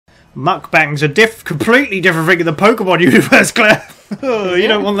Mukbangs are completely different thing in the Pokemon universe, Claire. Oh, you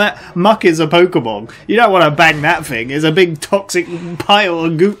don't want that. Muck is a Pokemon. You don't want to bang that thing. It's a big toxic pile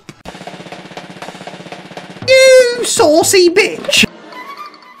of goop. You saucy bitch!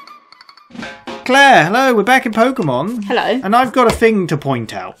 Claire, hello, we're back in Pokemon. Hello. And I've got a thing to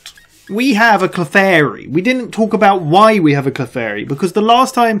point out. We have a Clefairy. We didn't talk about why we have a Clefairy, because the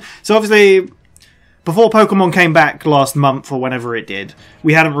last time... So obviously, before Pokemon came back last month, or whenever it did,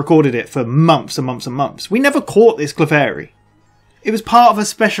 we hadn't recorded it for months and months and months. We never caught this Clefairy. It was part of a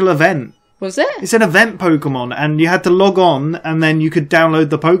special event. Was it? It's an event Pokemon, and you had to log on, and then you could download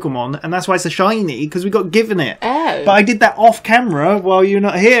the Pokemon, and that's why it's a shiny, because we got given it. Oh. But I did that off camera while you're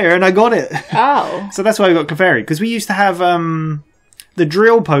not here, and I got it. Oh. So that's why we got Clefairy, because we used to have the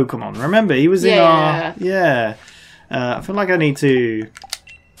drill Pokemon. Remember, he was in our... Yeah. I feel like I need to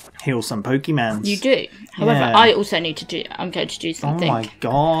heal some Pokemons. You do. However, Yeah. I also need to do... I'm going to do something. Oh my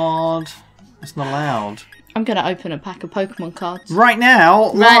god. That's not allowed. I'm going to open a pack of Pokemon cards. Right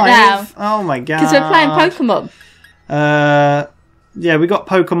now? Live? Oh my god. Because we're playing Pokemon. Yeah, we got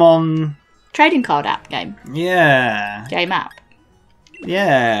Pokemon... Trading card app game. Yeah. Game app.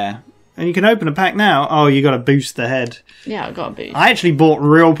 Yeah. And you can open a pack now. Oh, you got to boost the head. Yeah, I got a boost. I actually bought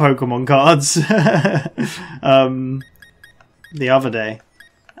real Pokemon cards the other day.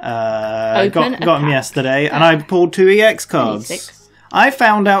 Got them yesterday, and I pulled 2 EX cards. 26. I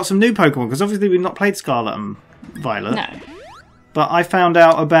found out some new Pokemon, because obviously we've not played Scarlet and Violet. No. But I found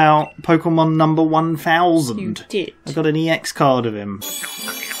out about Pokemon number 1000. You did. I got an EX card of him.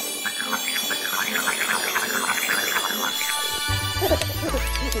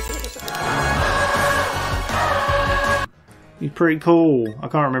 He's pretty cool. I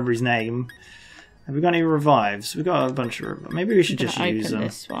can't remember his name. Have we got any revives? We've got a bunch of... Maybe we should just use them.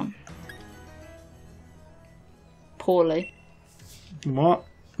 This one. Poorly. What?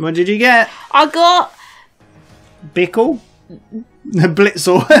 What did you get? I got... Bickle?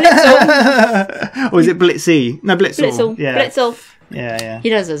 Blitzel. Or is it Blitzy? No, Blitzel. Blitzel. Yeah. Blitzel. Yeah. He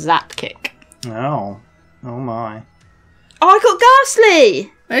does a zap kick. Oh. Oh my. Oh, I got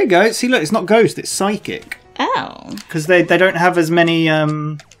Ghastly! There you go. See, look, it's not Ghost, it's Psychic. Oh. Because they don't have as many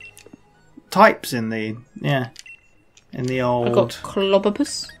types in the... Yeah. In the old... I got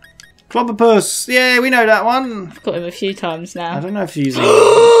Clobopus. Clobopus. Yeah, we know that one. I've got him a few times now. I don't know if you're using it.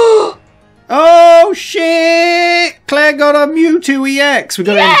 Oh, shit! Claire got a Mewtwo EX. We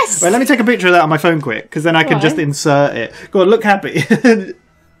got Yes! Wait, let me take a picture of that on my phone quick, because then I can just insert it. Go on, look happy.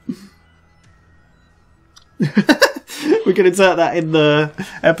 We can insert that in the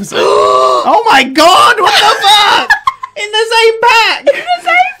episode. Oh my god, what the fuck? In the same pack! In the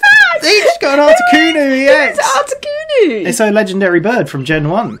same pack! Each got an Articuno EX. It's Articuno! It's a legendary bird from Gen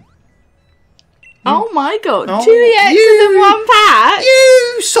 1. Oh my god, Oh, 2 EXs in one pack!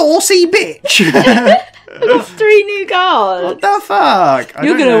 You saucy bitch! I got 3 new cards! What the fuck?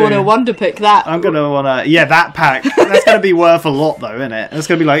 You're going to want to wonder pick that. I'm going to want to... Yeah, that pack. That's going to be worth a lot, though, isn't it? That's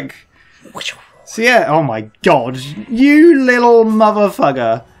going to be like... So, yeah, oh my god. You little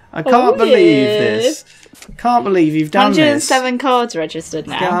motherfucker. I can't believe this. Can't believe you've done 107 cards registered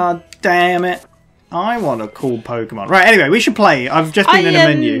now. God damn it. I want a cool Pokemon. Right, anyway, we should play. I've just been in a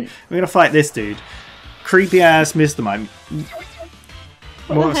menu. We're going to fight this dude. Creepy ass Mr. Mime.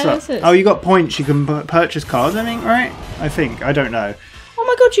 What the hell is this? Oh, you got points. You can purchase cards, I think, right? I think. I don't know. Oh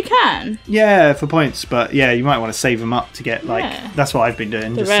my god, you can? Yeah, for points. But yeah, you might want to save them up to get, like... Yeah. That's what I've been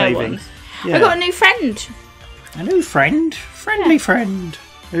doing, The just rare saving. ones. Yeah. I got a new friend. A new friend? Friendly friend.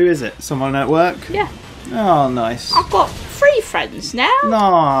 Who is it? Someone at work? Yeah. Oh, nice. I've got 3 friends now.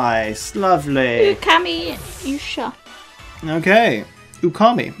 Nice. Lovely. Ukami, Yusha. Okay.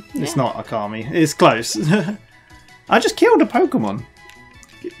 Ukami. It's not Akami. It's close. I just killed a Pokemon.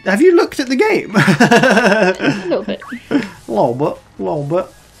 Have you looked at the game? A little bit. Little bit.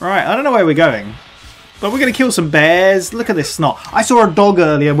 Right, I don't know where we're going. But we're going to kill some bears. Look at this snot. I saw a dog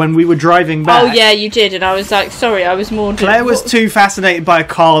earlier when we were driving back. Oh yeah, you did, and I was like, sorry, I was more... Claire was too fascinated by a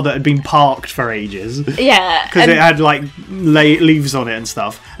car that had been parked for ages. Yeah. Because it had, like, leaves on it and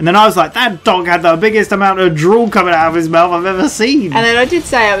stuff. And then I was like, that dog had the biggest amount of drool coming out of his mouth I've ever seen. And then I did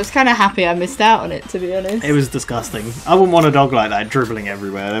say I was kind of happy I missed out on it, to be honest. It was disgusting. I wouldn't want a dog like that dribbling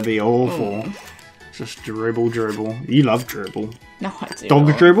everywhere. That'd be awful. Just dribble. You love dribble. No, I do.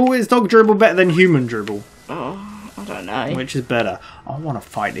 Dog dribble? Is dog dribble better than human dribble? Oh, I don't know. Which is better? I want to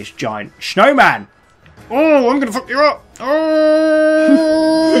fight this giant snowman. Oh, I'm going to fuck you up. Oh,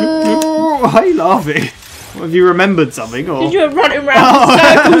 why are you laughing? Have you remembered something? Or? You were running round in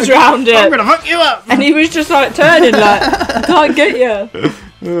circles round it. I'm going to fuck you up. And he was just like turning like, I can't get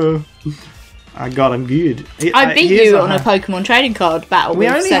you. I got him good. I beat you on a Pokemon trading card battle. We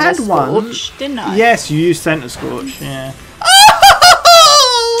only had one, didn't I? Yes, you used Center Scorch. Yeah.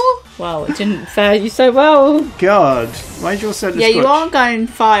 Well, it didn't fare you so well. God, why'd your Center Scorch? Yeah, you are going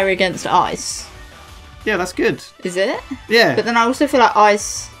fire against ice. Yeah, that's good. Is it? Yeah. But then I also feel like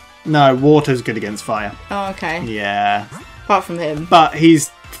ice. No, water's good against fire. Oh, okay. Yeah. Apart from him. But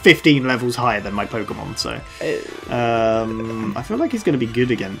he's 15 levels higher than my Pokemon, so I feel like he's going to be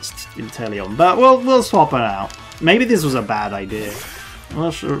good against Inteleon. But we'll swap it out. Maybe this was a bad idea.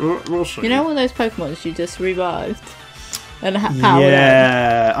 We'll see. You know all those Pokemons you just revived and powered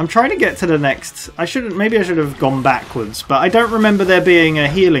Yeah, I'm trying to get to the next. Maybe I should have gone backwards, but I don't remember there being a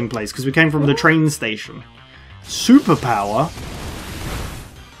healing place because we came from the train station. Superpower.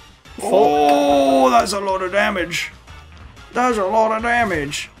 Oh, that's a lot of damage. That's a lot of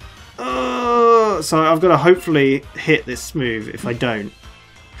damage. So I've got to hopefully hit this move. If I don't,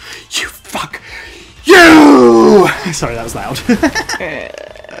 you fuck you. Sorry, that was loud.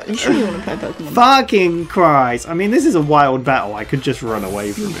 You sure you want to play Pokemon? Fucking Christ! I mean, this is a wild battle. I could just run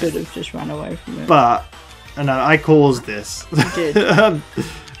away from it. You could have just run away from it. But no, I caused this. You did.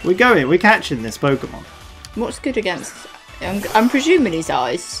 We're going. We're catching this Pokemon. What's good against? I'm presuming he's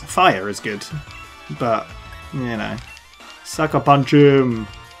ice. Fire is good, but you know, sucker punch him.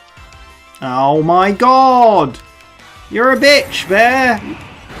 Oh my God! You're a bitch, bear.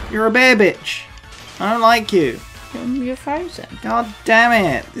 You're a bear bitch. I don't like you. You're frozen. God damn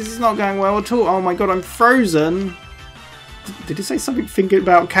it! This is not going well at all. Oh my God, I'm frozen. Did he say something thinking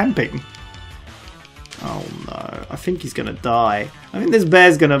about camping? Oh no, I think he's gonna die. I think this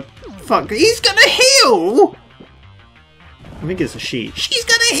bear's gonna... Fuck, he's gonna heal! I think it's a she. She's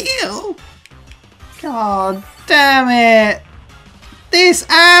gonna heal! God damn it! This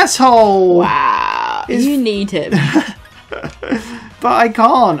asshole! Wow, you need him. But I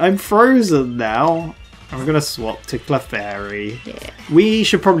can't, I'm frozen now. I'm gonna swap to Clefairy. Yeah. We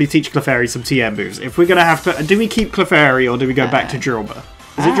should probably teach Clefairy some TM moves. If we're gonna have to... Do we keep Clefairy or do we go back to Drillbur?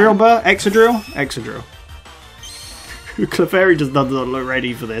 Is it Drillbur? Exadrill? Exadrill. Clefairy just doesn't look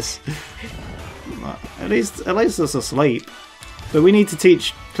ready for this. At least it's asleep. But we need to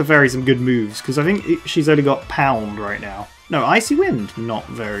teach Clefairy some good moves, because I think she's only got Pound right now. No, Icy Wind, not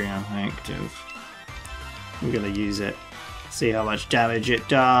very effective. I'm going to use it. See how much damage it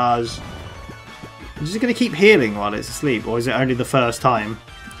does. I'm just going to keep healing while it's asleep, or is it only the first time?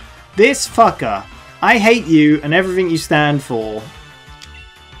 This fucker. I hate you and everything you stand for.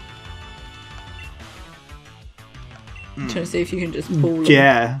 Trying to see if you can just pull them.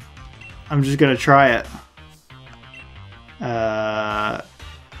 Yeah. I'm just going to try it.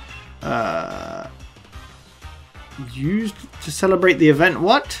 Used to celebrate the event.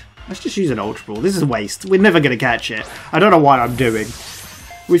 What? Let's just use an Ultra Ball. This is a waste. We're never going to catch it. I don't know what I'm doing.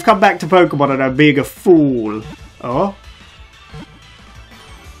 We've come back to Pokemon and I'm being a fool. Oh?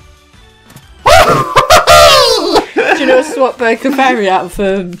 Do you know swap Clefairy out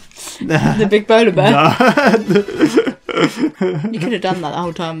for the big Bolar Bear? No. You could have done that the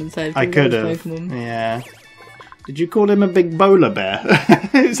whole time and saved I could have. Pokemon. Yeah. Did you call him a big Bolar Bear?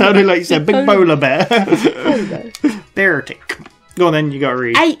 It sounded like you said big Bolar Bear. Beartic. Go on then, you got to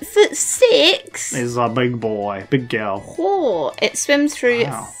read. 8'6". This is a big boy, big girl. Oh, it swims through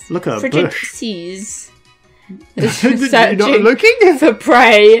Look at her frigid bush. seas. You're not looking? For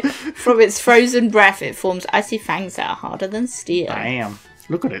prey. From its frozen breath, it forms icy fangs that are harder than steel. Damn.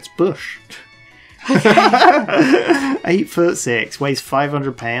 Look at its bush. 8'6", weighs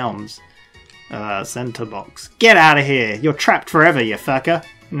 500 pounds. Center box. Get out of here. You're trapped forever, you fucker.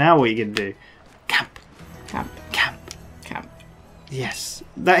 Now what are you going to do? Camp. Camp. Camp. Camp. Yes.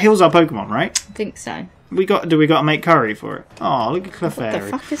 That heals our Pokemon, right? I think so. Do we got to make curry for it? Oh, look at Clefairy. What the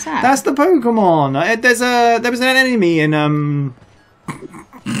fuck is that? That's the Pokemon. There was an enemy in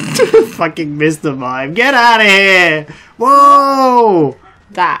fucking Mr. Mime. Get out of here! Whoa!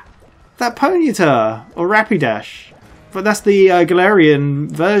 That Ponyta or Rapidash. But that's the Galarian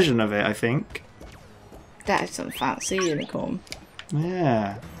version of it, I think. That is some fancy unicorn.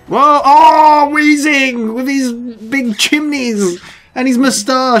 Yeah. Whoa! Oh, Weezing with his big chimneys and his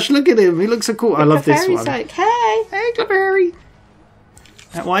moustache. Look at him. He looks so cool. I love this one. Clefairy's like, hey! Hey, Clefairy.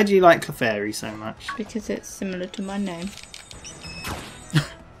 Why do you like Clefairy so much? Because it's similar to my name.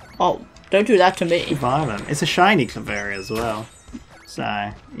 Oh, don't do that to me. Violent. It's a shiny Clefairy as well. So,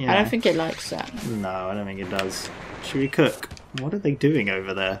 yeah. I don't think it likes that. No, I don't think it does. Should we cook? What are they doing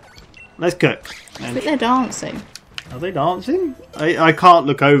over there? Let's cook. I think they're dancing. Are they dancing? I can't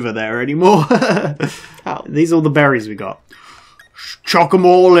look over there anymore. Oh. These are all the berries we got. Chuck them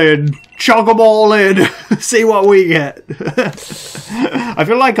all in. Chuck them all in. See what we get. I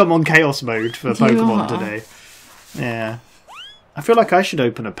feel like I'm on chaos mode for Pokemon today. Yeah. I feel like I should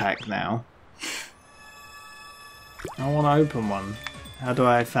open a pack now. I want to open one. How do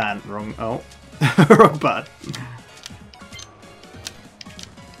I fan? Wrong. Oh. Wrong button.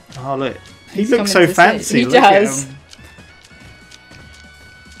 Oh, look. He looks so fancy. He look does. At him.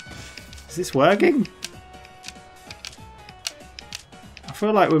 Is this working? I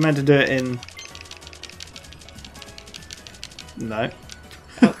feel like we're meant to do it in... No.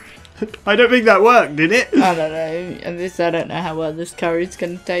 I don't think that worked, did it? I don't know. I don't know how well this curry's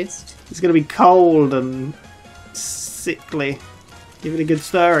going to taste. It's going to be cold and sickly. Give it a good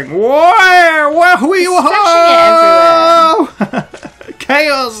stirring. Whoa! Where we Splashing it everywhere!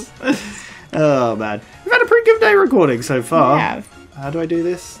 Chaos! Oh, man. We've had a pretty good day recording so far. Yeah. How do I do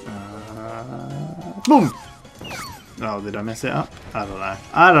this? Boom! Oh, did I mess it up? I don't know.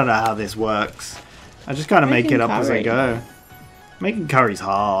 I don't know how this works. I just kind of make it up as I go. Making curry's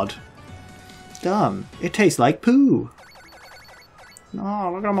hard. Done. It tastes like poo.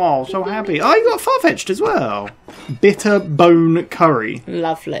 Oh, look at them all. So happy. Oh, you got Farfetch'd as well. Bitter bone curry.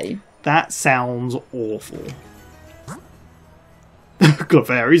 Lovely. That sounds awful.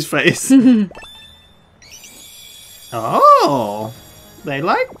 Clefairy's face. Oh, they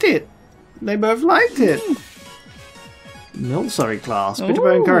liked it. They both liked it. Milcery class. Bitter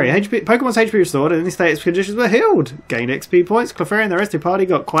bone curry. HP, Pokemon's HP restored and any status conditions were healed. Gained XP points. Clefairy and the rest of the party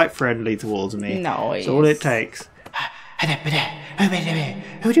got quite friendly towards me. Nice. That's all it takes. Is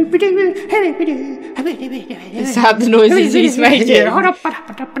that the noises he's making? You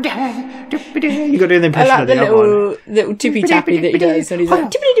got to do the I impression like of the the other one. little tippy tappy that he does, and he's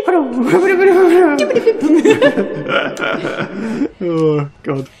like, Oh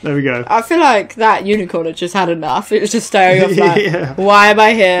god, there we go. I feel like that unicorn had just had enough. It was just staring off like, Yeah. why am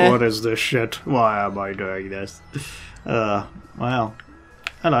I here? What is this shit? Why am I doing this? Wow.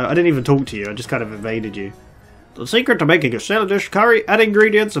 Hello, I didn't even talk to you, I just kind of evaded you. The secret to making a salad dish curry, add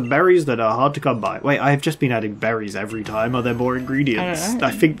ingredients and berries that are hard to come by. Wait, I've just been adding berries every time. Are there more ingredients? I don't know.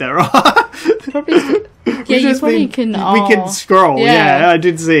 I think there are. Probably. Yeah, you probably can. We can scroll, yeah, I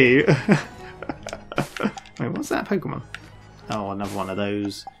did see. Wait, what's that Pokemon? Oh, another one of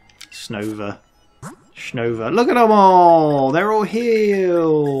those. Snover. Look at them all! They're all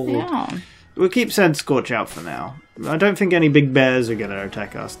healed! Yeah. We'll keep Scorch out for now. I don't think any big bears are going to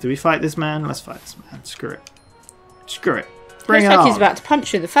attack us. Do we fight this man? Let's fight this man. Screw it. Screw it. Bring Looks it like on. he's about to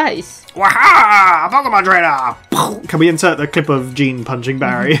punch you in the face. Waha! Pokemon Trainer! Can we insert the clip of Gene punching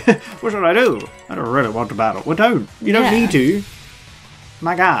Barry? What should I do? I don't really want to battle. Well, don't. You don't need to.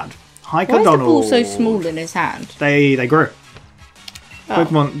 My god. Hi, Why is the Donald. ball so small in his hand? They grow. Oh.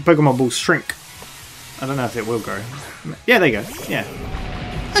 Pokemon balls shrink. I don't know if it will grow. Yeah, there you go. Yeah.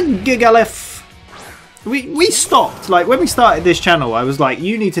 A Gigalith. We stopped. Like, when we started this channel, I was like,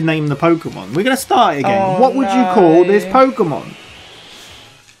 you need to name the Pokemon. We're going to start again. Oh, what would you call this Pokemon?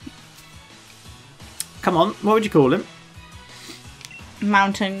 Come on, what would you call him?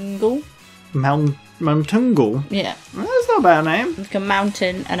 Mountain. Mountungle? Yeah. Well, that's not a bad name. Like a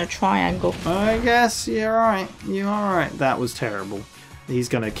mountain and a triangle. I guess you're right. You are right. That was terrible. He's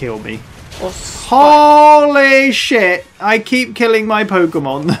going to kill me. Or Holy shit! I keep killing my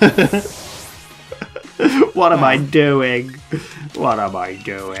Pokemon. What am I doing? What am I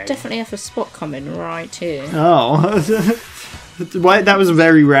doing? definitely have a spot coming right here. Oh. Why, that was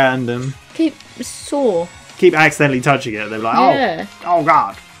very random. Keep sore. Keep accidentally touching it. They're like, Yeah. oh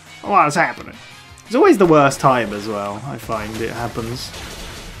god, what is happening? It's always the worst time as well, I find it happens.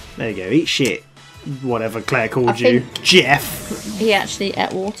 There you go, eat shit. Whatever Claire called you. Jeff. He actually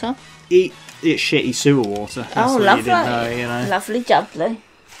ate water. Eat shitty sewer water. That's Oh, what lovely. You didn't know, you know. Lovely jubbly.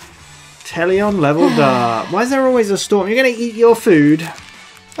 Teleon leveled up. Why is there always a storm? You're going to eat your food.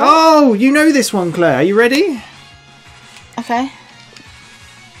 Oh, you know this one, Claire. Are you ready? Okay.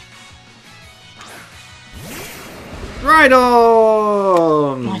 Right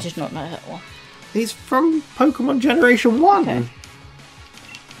on! I did not know that one. He's from Pokemon Generation 1. Okay.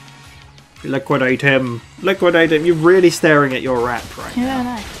 Liquidate him. Liquidate him. You're really staring at your rat right now. Yeah, I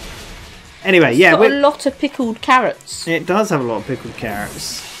know. Anyway, yeah. Got a lot of pickled carrots. It does have a lot of pickled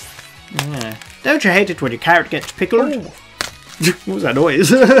carrots. Yeah. Don't you hate it when your carrot gets pickled? Ooh. What was that noise?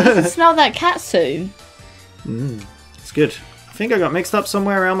 Smell that katsu. It's good. I think I got mixed up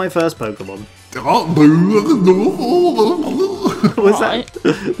somewhere around my first Pokemon. What's Right.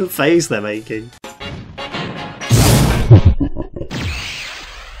 that? The face they're making.